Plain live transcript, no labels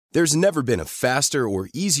There's never been a faster or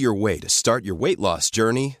easier way to start your weight loss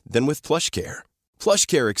journey than with PlushCare.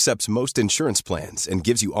 PlushCare accepts most insurance plans and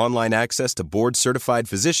gives you online access to board-certified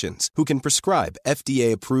physicians who can prescribe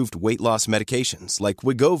FDA-approved weight loss medications like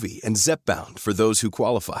Wegovy and Zepbound for those who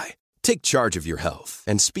qualify. Take charge of your health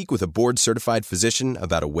and speak with a board-certified physician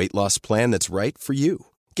about a weight loss plan that's right for you.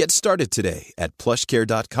 Get started today at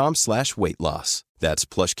plushcare.com/weight-loss. That's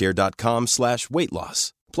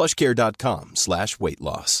plushcare.com/weight-loss.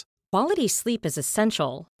 plushcare.com/weight-loss. Quality sleep is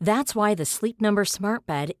essential. That's why the Sleep Number Smart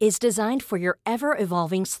Bed is designed for your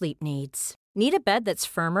ever-evolving sleep needs. Need a bed that's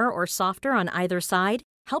firmer or softer on either side?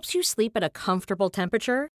 Helps you sleep at a comfortable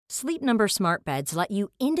temperature? Sleep Number Smart Beds let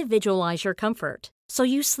you individualize your comfort, so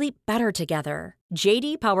you sleep better together.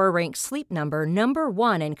 J.D. Power ranks Sleep Number number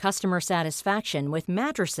 1 in customer satisfaction with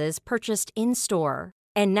mattresses purchased in-store.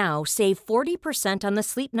 And now, save 40% on the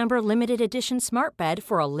Sleep Number Limited Edition Smart Bed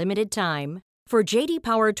for a limited time. For J.D.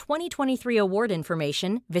 Power 2023 award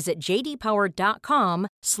information, visit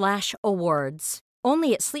jdpower.com/awards.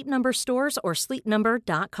 Only at Sleep Number stores or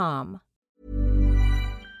sleepnumber.com.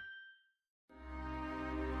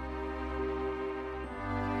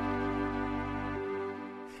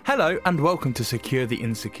 Hello and welcome to Secure the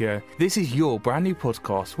Insecure. This is your brand new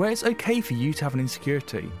podcast where it's okay for you to have an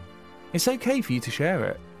insecurity. It's okay for you to share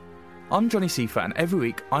it. I'm Johnny Seifert, and every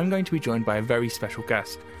week I'm going to be joined by a very special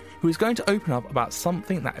guest who is going to open up about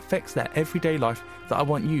something that affects their everyday life that I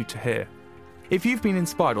want you to hear. If you've been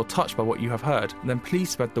inspired or touched by what you have heard, then please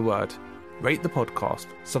spread the word. Rate the podcast,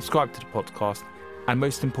 subscribe to the podcast, and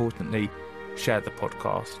most importantly, share the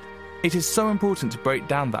podcast. It is so important to break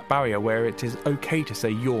down that barrier where it is okay to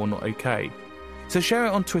say you're not okay. So share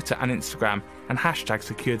it on Twitter and Instagram and hashtag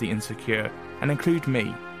Secure the Insecure and include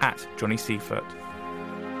me at Johnny Seifert.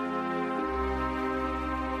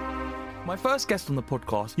 My first guest on the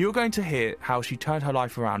podcast, you're going to hear how she turned her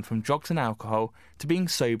life around from drugs and alcohol to being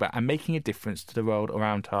sober and making a difference to the world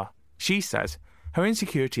around her. She says her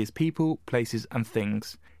insecurity is people, places and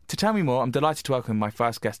things. To tell me more, I'm delighted to welcome my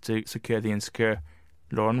first guest to Secure the Insecure,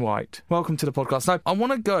 Lauren White. Welcome to the podcast. Now, I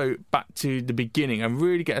want to go back to the beginning and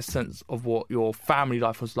really get a sense of what your family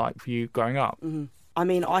life was like for you growing up. Mm-hmm. I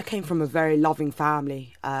mean, I came from a very loving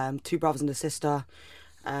family, 2 brothers and a sister,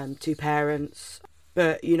 2 parents.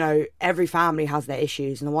 But, you know, every family has their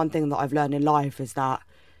issues. And the one thing that I've learned in life is that,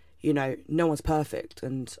 you know, no one's perfect.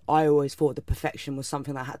 And I always thought that perfection was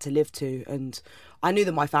something that I had to live to. And I knew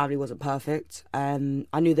that my family wasn't perfect. I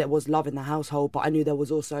knew there was love in the household, but I knew there was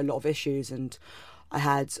also a lot of issues. And I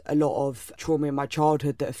had a lot of trauma in my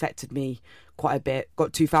childhood that affected me quite a bit.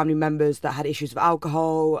 Got 2 family members that had issues with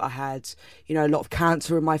alcohol. I had, you know, a lot of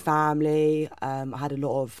cancer in my family. I had a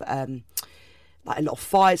lot of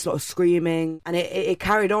fights, a lot of screaming. And it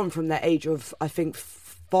carried on from the age of, I think,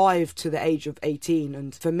 5 to the age of 18.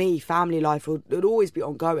 And for me, family life would always be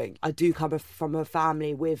ongoing. I do come from a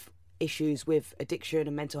family with issues with addiction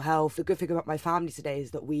and mental health. The good thing about my family today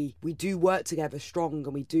is that we do work together strong,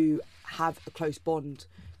 and we do have a close bond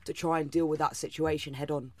to try and deal with that situation head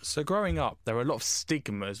on. So growing up, there were a lot of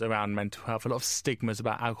stigmas around mental health, a lot of stigmas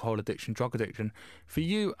about alcohol addiction, drug addiction. For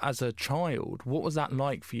you as a child, what was that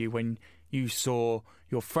like for you when you saw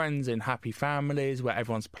your friends in happy families where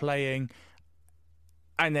everyone's playing,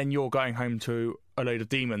 and then you're going home to a load of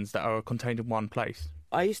demons that are contained in one place?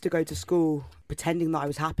 I used to go to school pretending that I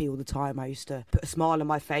was happy all the time. I used to put a smile on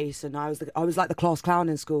my face, and I was like the class clown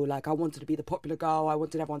in school. Like, I wanted to be the popular girl. I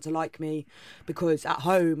wanted everyone to like me, because at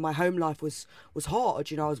home, my home life was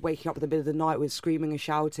hard. You know, I was waking up in the middle of the night with screaming and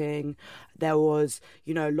shouting. There was,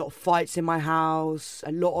 you know, a lot of fights in my house,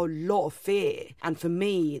 a lot of fear. And for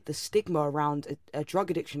me, the stigma around a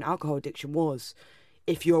drug addiction, alcohol addiction was,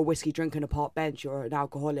 if you're a whiskey drinker on a park bench, you're an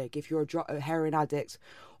alcoholic. If you're a heroin addict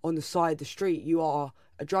on the side of the street, you are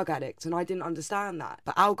a drug addict. And I didn't understand that.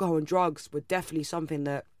 But alcohol and drugs were definitely something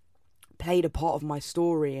that played a part of my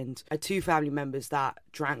story. And I had 2 family members that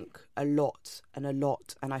drank a lot, and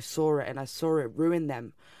I saw it ruin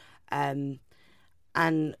them. And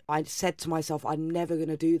I said to myself, I'm never going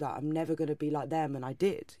to do that. I'm never going to be like them. And I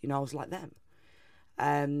did. You know, I was like them.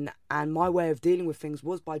 And my way of dealing with things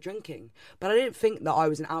was by drinking. But I didn't think that I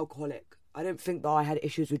was an alcoholic. I didn't think that I had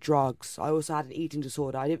issues with drugs. I also had an eating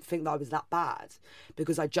disorder. I didn't think that I was that bad,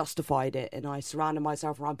 because I justified it and I surrounded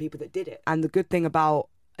myself around people that did it. And the good thing about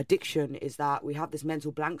addiction is that we have this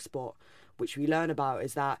mental blank spot, which we learn about,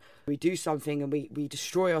 is that we do something and we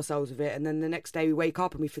destroy ourselves with it, and then the next day we wake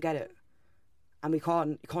up and we forget it. And we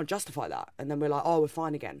can't justify that. And then we're like, oh, we're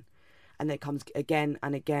fine again. And then it comes again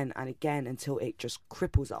and again and again until it just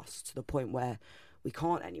cripples us to the point where we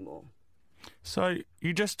can't anymore. So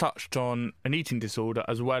you just touched on an eating disorder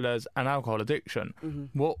as well as an alcohol addiction.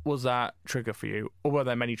 Mm-hmm. What was that trigger for you? Or were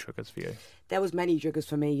there many triggers for you? There was many triggers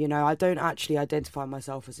for me. You know, I don't actually identify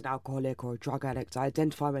myself as an alcoholic or a drug addict. I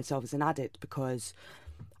identify myself as an addict because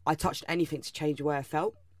I touched anything to change the way I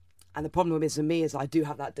felt. And the problem is for me is I do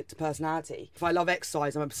have that addictive personality. If I love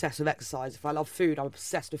exercise, I'm obsessed with exercise. If I love food, I'm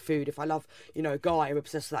obsessed with food. If I love, a guy, I'm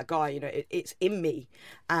obsessed with that guy. It's in me.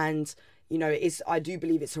 And I do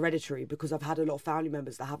believe it's hereditary because I've had a lot of family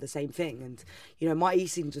members that have the same thing. And, my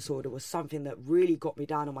eating disorder was something that really got me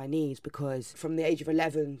down on my knees because from the age of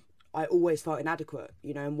 11, I always felt inadequate,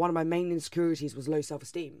 and one of my main insecurities was low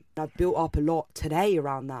self-esteem. I've built up a lot today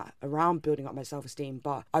around that, around building up my self-esteem,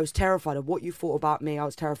 but I was terrified of what you thought about me. I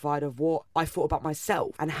was terrified of what I thought about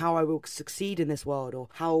myself and how I will succeed in this world, or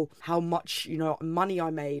how much, money I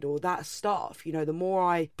made, or that stuff. The more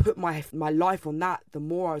I put my life on that, the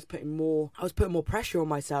more I was putting more pressure on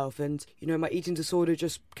myself. And, my eating disorder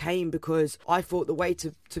just came because I thought the way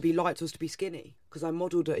to be liked was to be skinny. Because I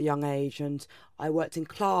modelled at a young age and I worked in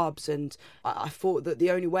clubs, and I thought that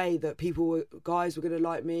the only way that guys were going to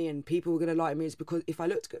like me and people were going to like me is because if I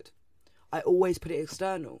looked good. I always put it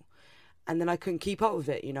external. And then I couldn't keep up with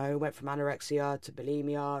it, I went from anorexia to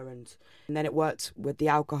bulimia, and then it worked with the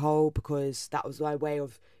alcohol because that was my way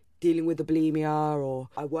of dealing with the bulimia. Or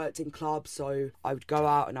I worked in clubs, so I would go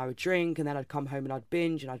out and I would drink, and then I'd come home and I'd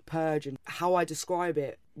binge and I'd purge. And how I describe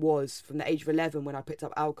it was from the age of 11 when I picked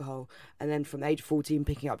up alcohol, and then from the age of 14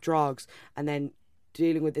 picking up drugs, and then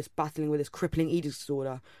battling with this crippling eating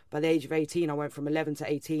disorder. By the age of 18, I went from 11 to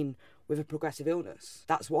 18 with a progressive illness.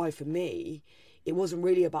 That's why for me, it wasn't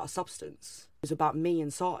really about substance. It was about me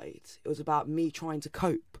inside. It was about me trying to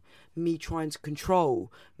cope, me trying to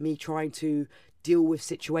control, me trying to deal with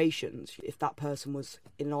situations. If that person was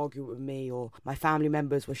in an argument with me, or my family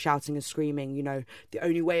members were shouting and screaming, the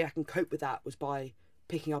only way I can cope with that was by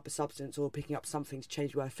picking up a substance or picking up something to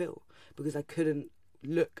change the way I feel, because I couldn't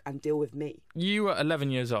look and deal with me. You were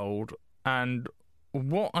 11 years old, and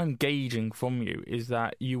what I'm gauging from you is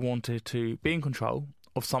that you wanted to be in control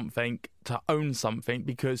of something, to own something,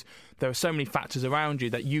 because there are so many factors around you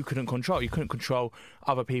that you couldn't control. You couldn't control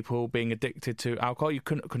other people being addicted to alcohol. You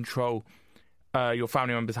couldn't control your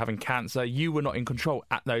family members having cancer. You were not in control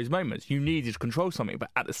at those moments. You needed to control something, but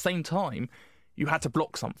at the same time, you had to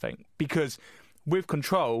block something, because with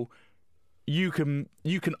control, you can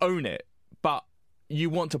own it, but you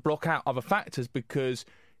want to block out other factors because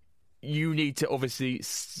you need to obviously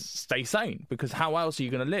stay sane, because how else are you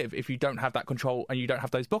going to live if you don't have that control and you don't have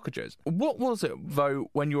those blockages? What was it, though,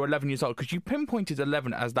 when you were 11 years old? Because you pinpointed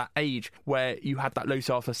 11 as that age where you had that low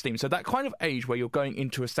self-esteem. So that kind of age where you're going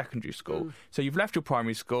into a secondary school. So you've left your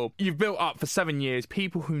primary school, you've built up for 7 years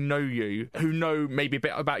people who know you, who know maybe a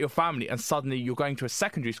bit about your family, and suddenly you're going to a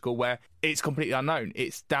secondary school where it's completely unknown.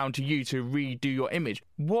 It's down to you to redo your image.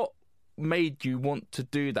 What made you want to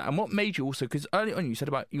do that, and what made you also, because early on you said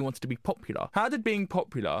about you wanted to be popular, how did being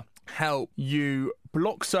popular help you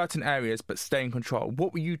block certain areas but stay in control?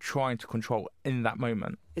 What were you trying to control in that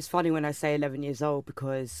moment? It's funny when I say 11 years old,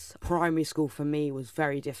 because primary school for me was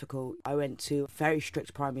very difficult. I went to a very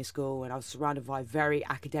strict primary school, and I was surrounded by very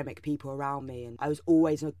academic people around me, and I was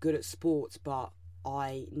always good at sports, but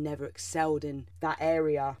I never excelled in that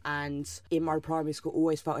area. And in my primary school,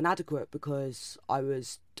 always felt inadequate because I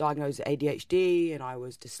was diagnosed with ADHD and I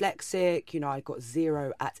was dyslexic. I got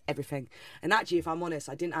 0 at everything. And actually, if I'm honest,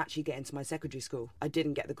 I didn't actually get into my secondary school. I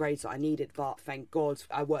didn't get the grades that I needed, but thank God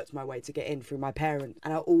I worked my way to get in through my parents.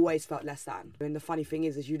 And I always felt less than. And the funny thing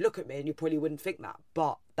is you look at me and you probably wouldn't think that,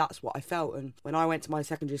 but that's what I felt. And when I went to my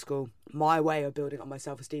secondary school, my way of building up my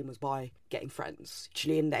self-esteem was by getting friends.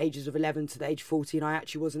 Actually, in the ages of 11 to the age of 14, I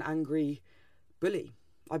actually was an angry bully.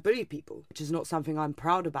 I bullied people, which is not something I'm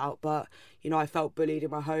proud about, but, I felt bullied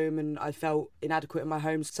in my home and I felt inadequate in my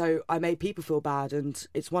home. So I made people feel bad, and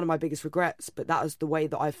it's one of my biggest regrets, but that was the way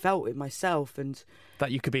that I felt in myself. And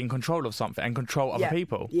that you could be in control of something and control other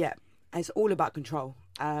people. Yeah, it's all about control.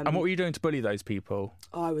 And what were you doing to bully those people?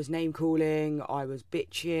 I was name-calling, I was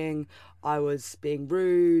bitching, I was being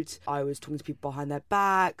rude, I was talking to people behind their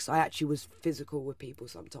backs. I actually was physical with people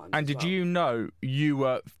sometimes. And did you know you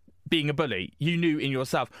were being a bully? You knew in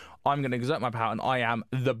yourself, I'm going to exert my power and I am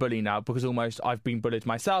the bully now, because almost I've been bullied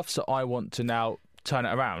myself, so I want to now turn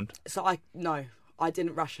it around. So I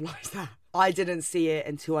didn't rationalise that. I didn't see it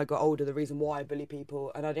until I got older, the reason why I bully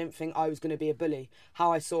people, and I didn't think I was going to be a bully.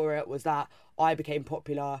 How I saw it was that I became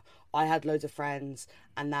popular, I had loads of friends,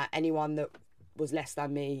 and that anyone that was less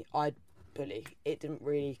than me, I'd bully. It didn't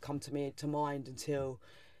really come to mind until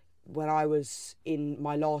when I was in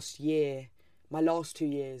my last 2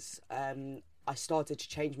 years, I started to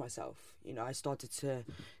change myself. You know, I started to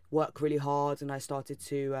work really hard, and I started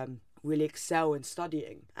to really excel in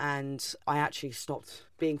studying. And I actually stopped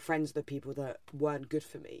being friends with the people that weren't good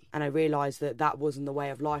for me. And I realised that that wasn't the way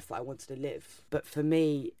of life that I wanted to live. But for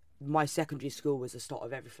me, my secondary school was the start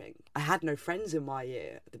of everything. I had no friends in my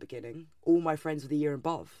year at the beginning. All my friends were the year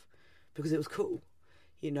above, because it was cool.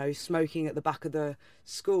 You know, smoking at the back of the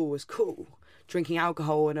school was cool. Drinking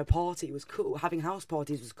alcohol in a party was cool. Having house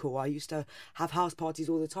parties was cool. I used to have house parties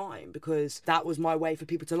all the time because that was my way for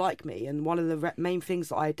people to like me. And one of the main things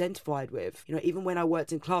that I identified with, you know, even when I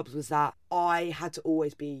worked in clubs, was that I had to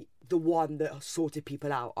always be the one that sorted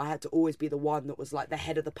people out. I had to always be the one that was like the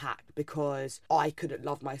head of the pack, because I couldn't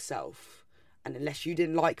love myself. And unless you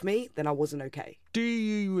didn't like me, then I wasn't okay. Do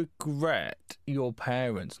you regret your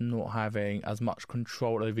parents not having as much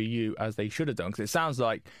control over you as they should have done? Because it sounds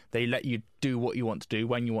like they let you do what you want to do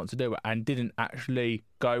when you want to do it, and didn't actually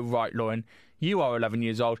go, right, Lauren, you are 11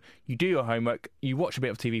 years old, you do your homework, you watch a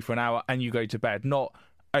bit of TV for an hour, and you go to bed. Not,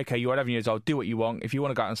 okay, you're 11 years old, do what you want. If you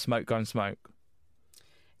want to go out and smoke, go and smoke.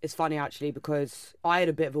 It's funny, actually, because I had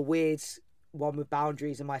a bit of a weird one with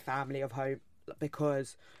boundaries in my family of home,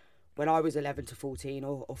 because when I was 11 to 14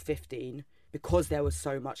 or 15, because there was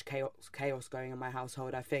so much chaos going in my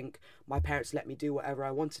household, I think my parents let me do whatever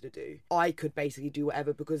I wanted to do. I could basically do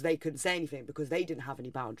whatever because they couldn't say anything, because they didn't have any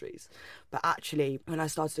boundaries. But actually, when I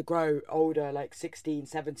started to grow older, like 16,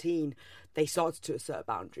 17, they started to assert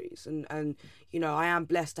boundaries. And you know, I am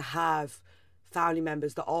blessed to have family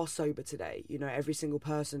members that are sober today. You know, every single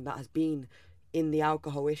person that has been in the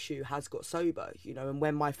alcohol issue has got sober, you know. And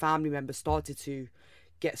when my family members started to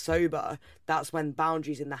get sober, that's when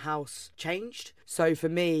boundaries in the house changed. So for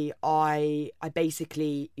me, I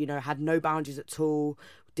basically, you know, had no boundaries at all,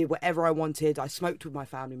 did whatever I wanted. I smoked with my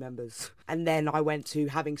family members, and then I went to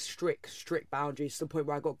having strict boundaries, to the point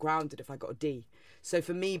where I got grounded if I got a D. So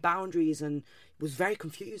for me, boundaries was very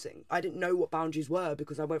confusing. I didn't know what boundaries were,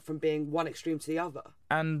 because I went from being one extreme to the other.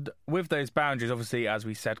 And with those boundaries, obviously, as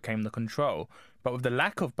we said, came the control. But with the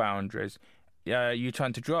lack of boundaries, you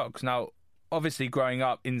turned to drugs. Now, obviously, growing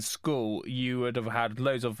up in school, you would have had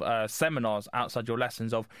loads of seminars outside your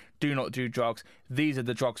lessons of do not do drugs, these are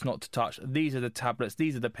the drugs not to touch, these are the tablets,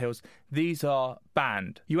 these are the pills, these are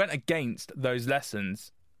banned. You went against those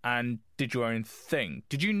lessons and did your own thing.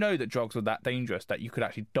 Did you know that drugs were that dangerous, that you could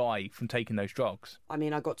actually die from taking those drugs? I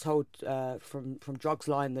mean, I got told from Drugs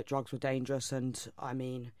Line that drugs were dangerous, and I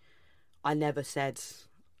mean, I never thought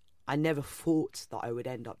that I would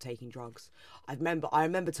end up taking drugs. I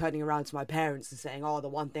remember turning around to my parents and saying, the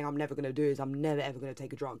one thing I'm never going to do is I'm never ever going to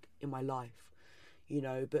take a drug in my life. You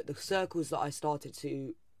know, but the circles that I started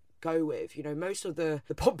to go with, you know, most of the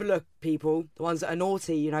popular people, the ones that are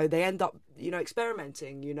naughty, you know, they end up, you know,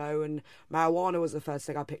 experimenting, you know, and marijuana was the first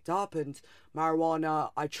thing I picked up, and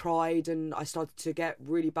marijuana I tried, and I started to get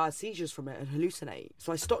really bad seizures from it and hallucinate.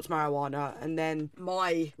 So I stopped marijuana, and then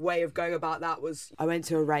my way of going about that was I went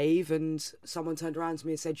to a rave, and someone turned around to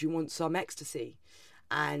me and said, "Do you want some ecstasy?"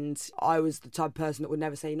 And I was the type of person that would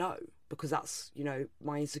never say no, because that's, you know,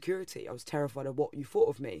 my insecurity. I was terrified of what you thought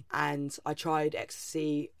of me. And I tried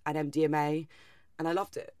ecstasy and MDMA, and I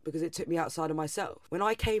loved it because it took me outside of myself. When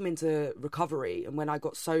I came into recovery and when I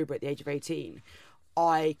got sober at the age of 18,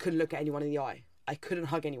 I couldn't look at anyone in the eye. I couldn't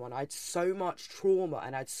hug anyone. I had so much trauma,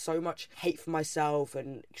 and I had so much hate for myself,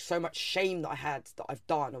 and so much shame that I've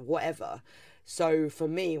done or whatever. So for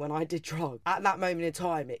me, when I did drugs, at that moment in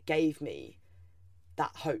time, it gave me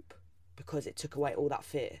that hope, because it took away all that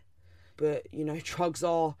fear. But, you know, drugs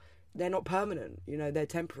they're not permanent, you know, they're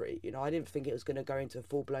temporary. You know, I didn't think it was going to go into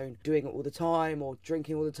full-blown doing it all the time or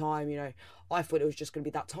drinking all the time, you know. I thought it was just going to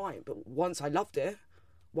be that time. But once I loved it,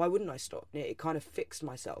 why wouldn't I stop? It kind of fixed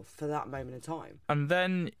myself for that moment in time. And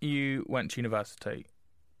then you went to university,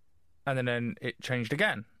 and then it changed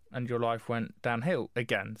again, and your life went downhill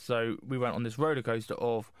again. So we went on this roller coaster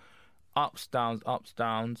of ups,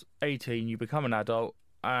 downs. 18, you become an adult,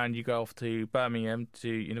 and you go off to Birmingham to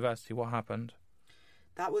university. What happened?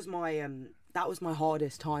 That was my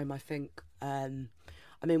hardest time, I think.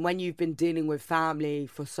 I mean, when you've been dealing with family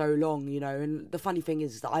for so long, you know, and the funny thing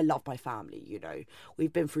is that I love my family, you know.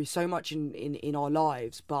 We've been through so much in our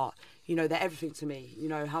lives, but, you know, they're everything to me. You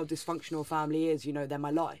know, how dysfunctional family is, you know, they're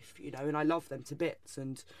my life, you know, and I love them to bits.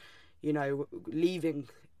 And, you know, leaving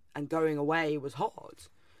and going away was hard,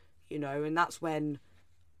 you know, and that's when,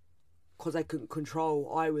 because I couldn't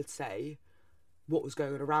control, I would say, what was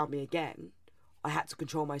going on around me again, I had to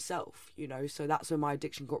control myself, you know. So that's when my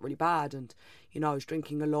addiction got really bad. And, you know, I was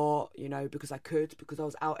drinking a lot, you know, because I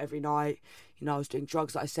was out every night. You know, I was doing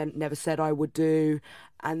drugs that I never said I would do.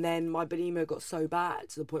 And then my bulimia got so bad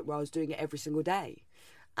to the point where I was doing it every single day.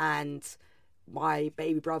 and my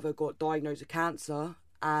baby brother got diagnosed with cancer,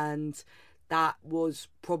 and that was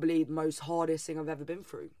probably the most hardest thing I've ever been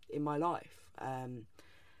through in my life. And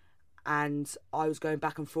I was going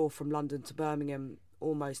back and forth from London to Birmingham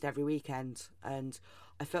almost every weekend, and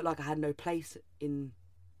I felt like I had no place in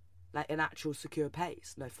like an actual secure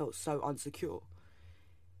place, and I felt so unsecure.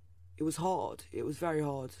 It was hard. It was very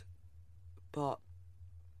hard. But,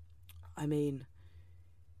 I mean,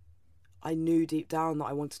 I knew deep down that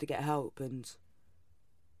I wanted to get help, and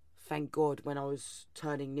thank God when I was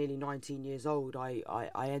turning nearly 19 years old, I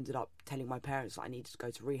ended up telling my parents that I needed to go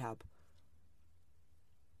to rehab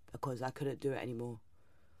because I couldn't do it anymore.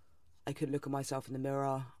 I couldn't look at myself in the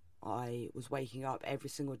mirror. I was waking up every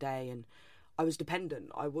single day, and I was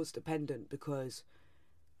dependent. I was dependent because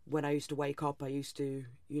when I used to wake up, I used to,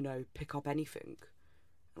 pick up anything.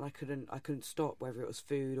 And I couldn't stop, whether it was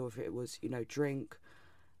food or if it was, drink.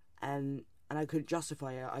 And I couldn't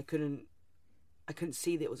justify it. I couldn't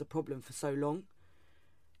see that it was a problem for so long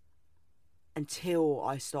until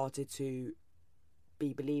I started to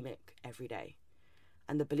be bulimic every day.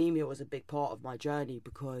 And the bulimia was a big part of my journey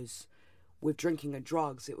because with drinking and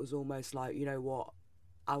drugs, it was almost like,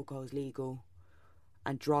 alcohol is legal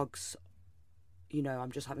and drugs,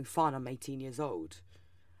 I'm just having fun. I'm 18 years old.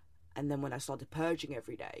 And then when I started purging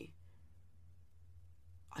every day,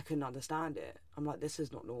 I couldn't understand it. I'm like, this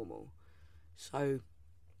is not normal. So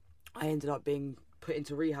I ended up being put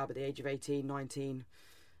into rehab at the age of 18, 19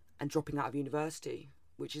 and dropping out of university,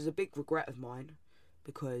 which is a big regret of mine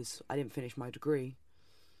because I didn't finish my degree.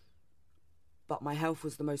 But my health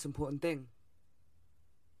was the most important thing.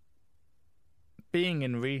 Being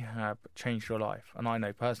in rehab changed your life, and I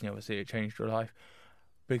know personally, obviously, it changed your life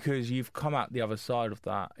because you've come out the other side of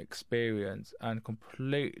that experience and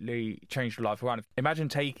completely changed your life around. Imagine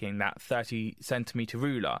taking that 30 centimetre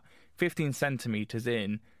ruler, 15 centimetres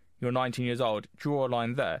in, you're 19 years old, draw a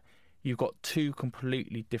line there. You've got two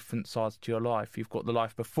completely different sides to your life. You've got the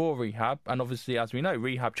life before rehab, and obviously, as we know,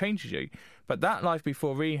 rehab changes you. But that life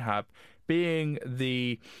before rehab, being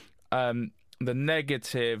the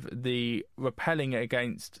negative, the repelling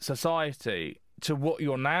against society, to what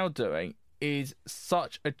you're now doing is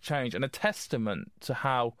such a change and a testament to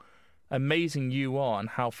how amazing you are and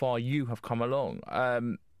how far you have come along.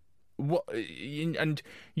 And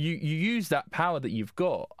you use that power that you've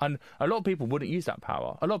got, and a lot of people wouldn't use that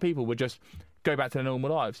power. A lot of people would just go back to their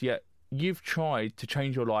normal lives, yet you've tried to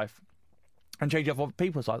change your life and change other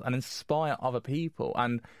people's lives and inspire other people,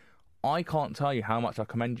 and I can't tell you how much I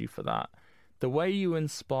commend you for that. The way you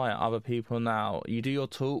inspire other people now, you do your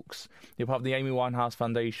talks, you're part of the Amy Winehouse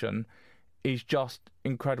Foundation, is just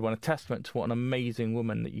incredible and a testament to what an amazing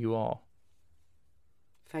woman that you are.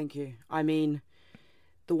 Thank you. I mean,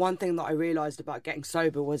 the one thing that I realised about getting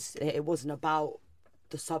sober was it wasn't about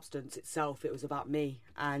the substance itself, it was about me.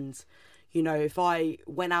 And, if I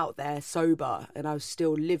went out there sober and I was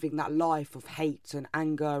still living that life of hate and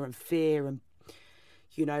anger and fear and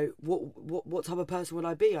what type of person would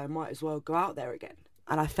I be? I might as well go out there again.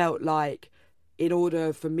 And I felt like in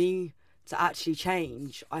order for me to actually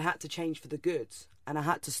change, I had to change for the good. And I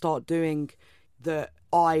had to start doing that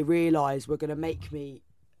I realised were going to make me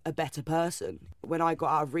a better person. When I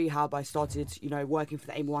got out of rehab, I started, working for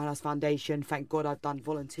the Amy Winehouse Foundation. Thank God I've done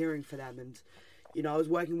volunteering for them. And, I was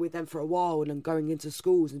working with them for a while and going into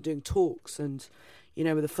schools and doing talks. And,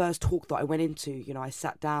 with the first talk that I went into, I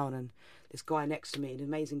sat down and this guy next to me, an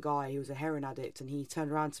amazing guy, he was a heroin addict, and he turned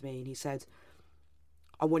around to me and he said,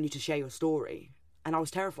 I want you to share your story. And I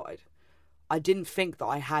was terrified. I didn't think that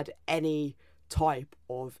I had any type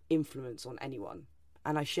of influence on anyone.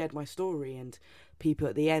 And I shared my story, and people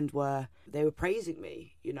at the end were praising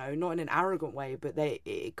me, not in an arrogant way, but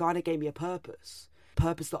it kind of gave me a purpose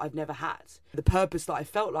that I've never had. The purpose that I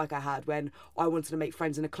felt like I had when I wanted to make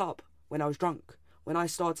friends in a club when I was drunk. When I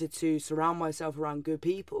started to surround myself around good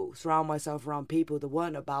people, surround myself around people that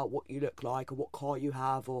weren't about what you look like or what car you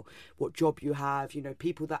have or what job you have,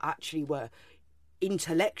 people that actually were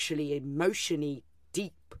intellectually, emotionally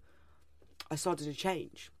deep, I started to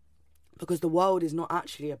change. Because the world is not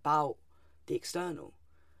actually about the external.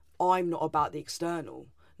 I'm not about the external.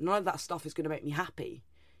 None of that stuff is going to make me happy.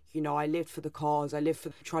 I lived for the cars, I lived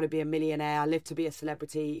for trying to be a millionaire, I lived to be a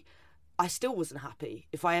celebrity. I still wasn't happy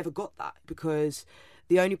if I ever got that, because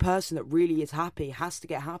the only person that really is happy, has to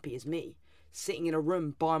get happy, is me. Sitting in a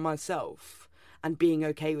room by myself and being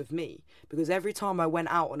okay with me. Because every time I went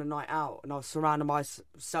out on a night out and I was surrounding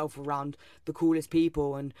myself around the coolest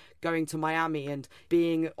people and going to Miami and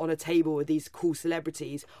being on a table with these cool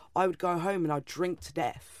celebrities, I would go home and I'd drink to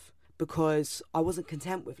death because I wasn't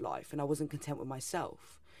content with life and I wasn't content with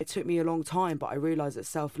myself. It took me a long time, but I realised that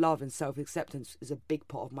self-love and self-acceptance is a big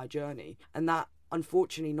part of my journey, and that,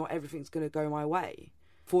 unfortunately, not everything's going to go my way.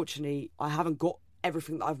 Fortunately, I haven't got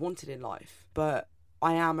everything that I've wanted in life, but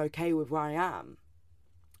I am okay with where I am,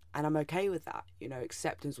 and I'm okay with that. You know,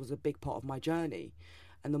 acceptance was a big part of my journey.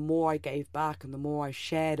 And the more I gave back and the more I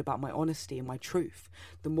shared about my honesty and my truth,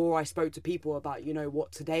 the more I spoke to people about, you know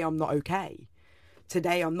what, today I'm not okay.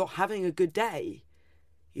 Today I'm not having a good day.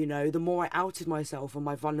 You know, the more I outed myself and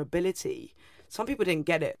my vulnerability. Some people didn't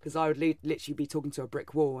get it because I would literally be talking to a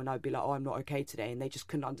brick wall and I'd be like, oh, I'm not okay today. And they just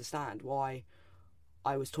couldn't understand why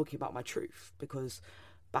I was talking about my truth. Because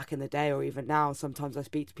back in the day, or even now, sometimes I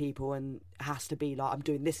speak to people and it has to be like, I'm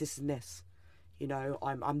doing this, this and this. You know,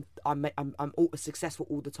 I'm successful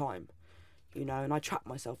all the time, you know, and I trap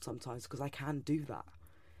myself sometimes because I can do that.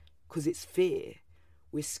 Because it's fear.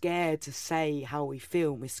 We're scared to say how we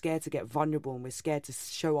feel, and we're scared to get vulnerable, and we're scared to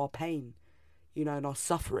show our pain, you know, and our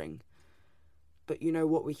suffering. But you know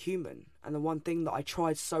what, we're human. And the one thing that I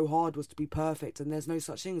tried so hard was to be perfect, and there's no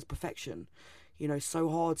such thing as perfection. You know, so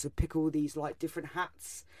hard to pick all these like different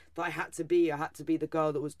hats that I had to be. I had to be the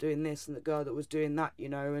girl that was doing this and the girl that was doing that, you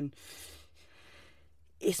know, and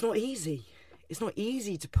it's not easy. It's not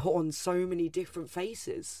easy to put on so many different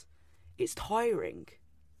faces. It's tiring.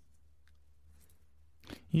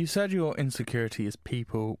 You said your insecurity is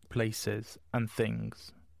people, places, and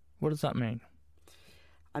things. What does that mean?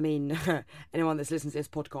 I mean, anyone that's listened to this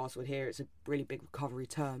podcast would hear it's a really big recovery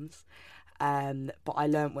terms. But I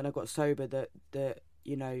learned when I got sober that,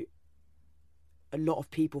 you know, a lot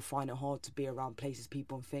of people find it hard to be around places,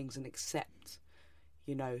 people, and things and accept,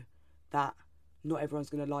 you know, that not everyone's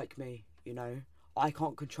going to like me, you know. I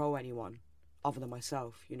can't control anyone other than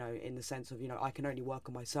myself, you know, in the sense of, you know, I can only work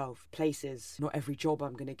on myself. Places, not every job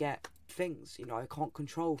I'm going to get. Things, you know, I can't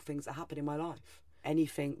control things that happen in my life.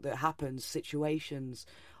 Anything that happens, situations,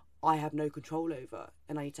 I have no control over,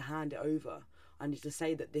 and I need to hand it over. I need to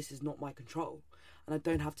say that this is not my control, and I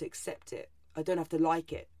don't have to accept it. I don't have to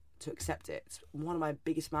like it to accept it. It's one of my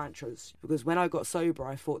biggest mantras, because when I got sober,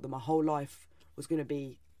 I thought that my whole life was going to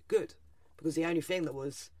be good, because the only thing that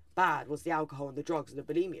was bad was the alcohol and the drugs and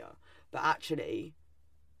the bulimia. But actually,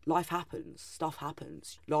 life happens, stuff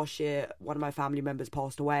happens. Last year, one of my family members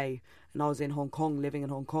passed away, and I was in Hong Kong, living in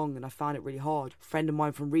Hong Kong, and I found it really hard. A friend of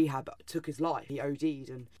mine from rehab took his life. He OD'd,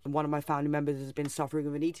 and one of my family members has been suffering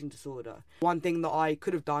of an eating disorder. One thing that I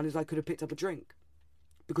could have done is I could have picked up a drink,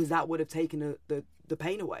 because that would have taken the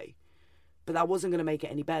pain away. But that wasn't going to make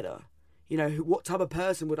it any better. You know, what type of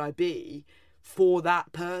person would I be for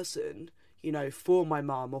that person, you know, for my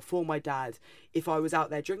mum or for my dad, if I was out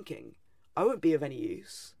there drinking? I wouldn't be of any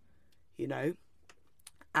use, you know.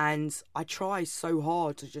 And I try so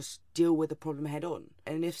hard to just deal with the problem head on.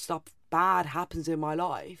 And if stuff bad happens in my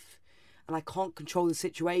life and I can't control the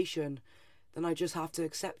situation, then I just have to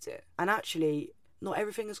accept it. And actually, not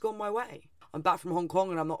everything has gone my way. I'm back from Hong Kong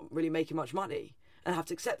and I'm not really making much money, and I have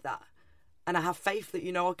to accept that. And I have faith that,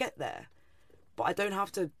 you know, I'll get there. But I don't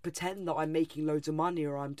have to pretend that I'm making loads of money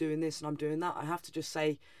or I'm doing this and I'm doing that. I have to just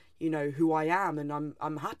say, you know, who I am, and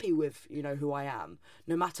I'm happy with, you know, who I am,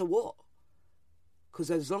 no matter what.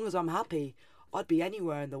 Because as long as I'm happy, I'd be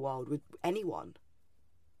anywhere in the world with anyone.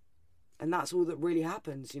 And that's all that really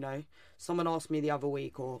happens, you know. Someone asked me the other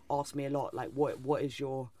week, or asked me a lot, like, what's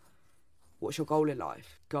your goal in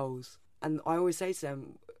life? Goals. And I always say to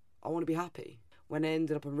them, I want to be happy. When I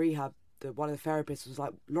ended up in rehab, one of the therapists was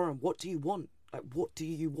like, Lauren, what do you want? Like, what do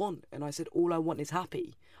you want? And I said, all I want is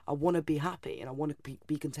happy. I want to be happy, and I want to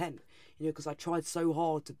be content. You know, because I tried so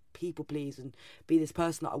hard to people please and be this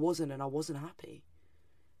person that I wasn't, and I wasn't happy.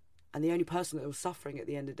 And the only person that was suffering at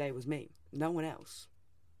the end of the day was me, no one else.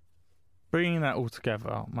 Bringing that all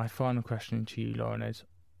together, my final question to you, Lauren, is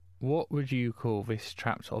what would you call this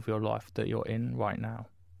chapter of your life that you're in right now?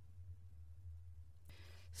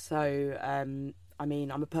 So, I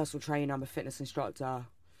mean, I'm a personal trainer, I'm a fitness instructor.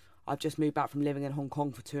 I've just moved back from living in Hong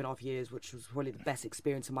Kong for 2.5 years, which was probably the best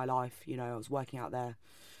experience of my life. You know, I was working out there.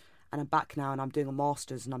 And I'm back now, and I'm doing a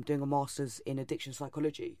master's, and I'm doing a master's in addiction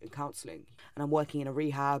psychology and counselling. And I'm working in a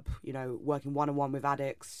rehab, you know, working one-on-one with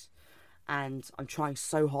addicts. And I'm trying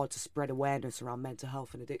so hard to spread awareness around mental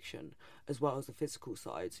health and addiction, as well as the physical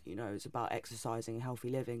side. You know, it's about exercising and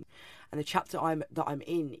healthy living. And the chapter that I'm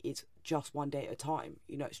in is just one day at a time.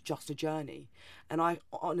 You know, it's just a journey. And I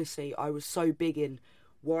was so big in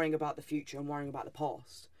worrying about the future and worrying about the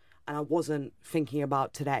past. And I wasn't thinking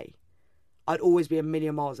about today. I'd always be a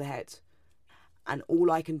million miles ahead. And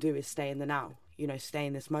all I can do is stay in the now, you know, stay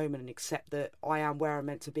in this moment and accept that I am where I'm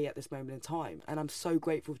meant to be at this moment in time. And I'm so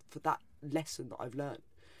grateful for that lesson that I've learned.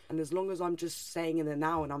 And as long as I'm just staying in the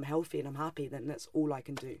now and I'm healthy and I'm happy, then that's all I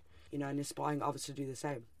can do, you know, and inspiring others to do the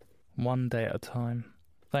same. One day at a time.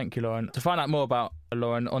 Thank you, Lauren. To find out more about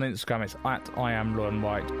Lauren on Instagram, it's at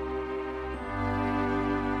 @IamLaurenWhite.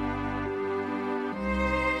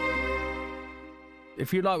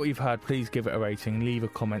 If you like what you've heard, please give it a rating, leave a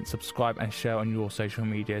comment, subscribe and share on your social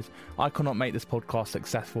medias. I cannot make this podcast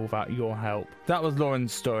successful without your help. That was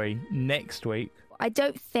Lauren's story. Next week... I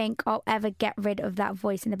don't think I'll ever get rid of that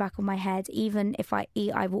voice in the back of my head. Even if I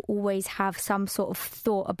eat, I will always have some sort of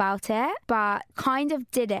thought about it. But kind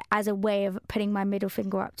of did it as a way of putting my middle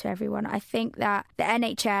finger up to everyone. I think that the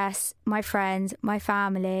NHS, my friends, my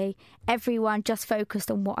family, everyone just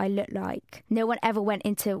focused on what I looked like. No one ever went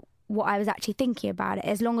into what I was actually thinking about it.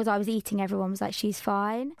 As long as I was eating, everyone was like, she's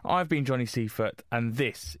fine. I've been Johnny Seafoot, and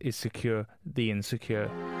this is Secure the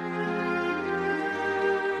Insecure.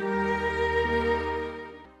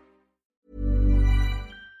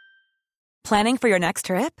 Planning for your next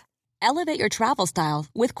trip? Elevate your travel style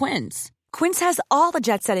with Quince. Quince has all the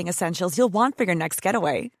jet-setting essentials you'll want for your next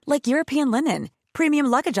getaway, like European linen, premium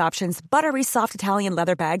luggage options, buttery soft Italian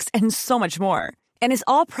leather bags, and so much more. And is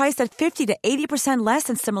all priced at 50 to 80% less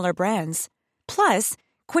than similar brands. Plus,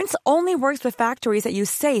 Quince only works with factories that use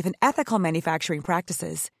safe and ethical manufacturing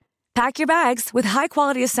practices. Pack your bags with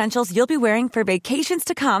high-quality essentials you'll be wearing for vacations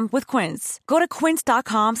to come with Quince. Go to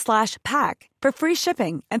quince.com/pack for free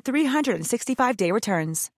shipping and 365-day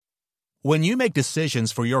returns. When you make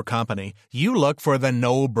decisions for your company, you look for the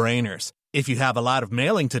no-brainers. If you have a lot of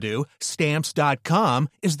mailing to do, Stamps.com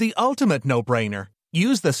is the ultimate no-brainer.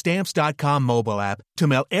 Use the Stamps.com mobile app to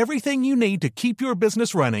mail everything you need to keep your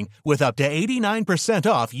business running with up to 89%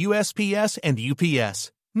 off USPS and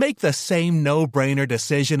UPS. Make the same no-brainer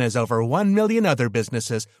decision as over 1 million other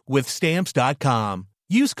businesses with Stamps.com.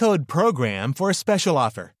 Use code PROGRAM for a special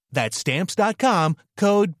offer. That's Stamps.com,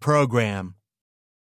 code PROGRAM.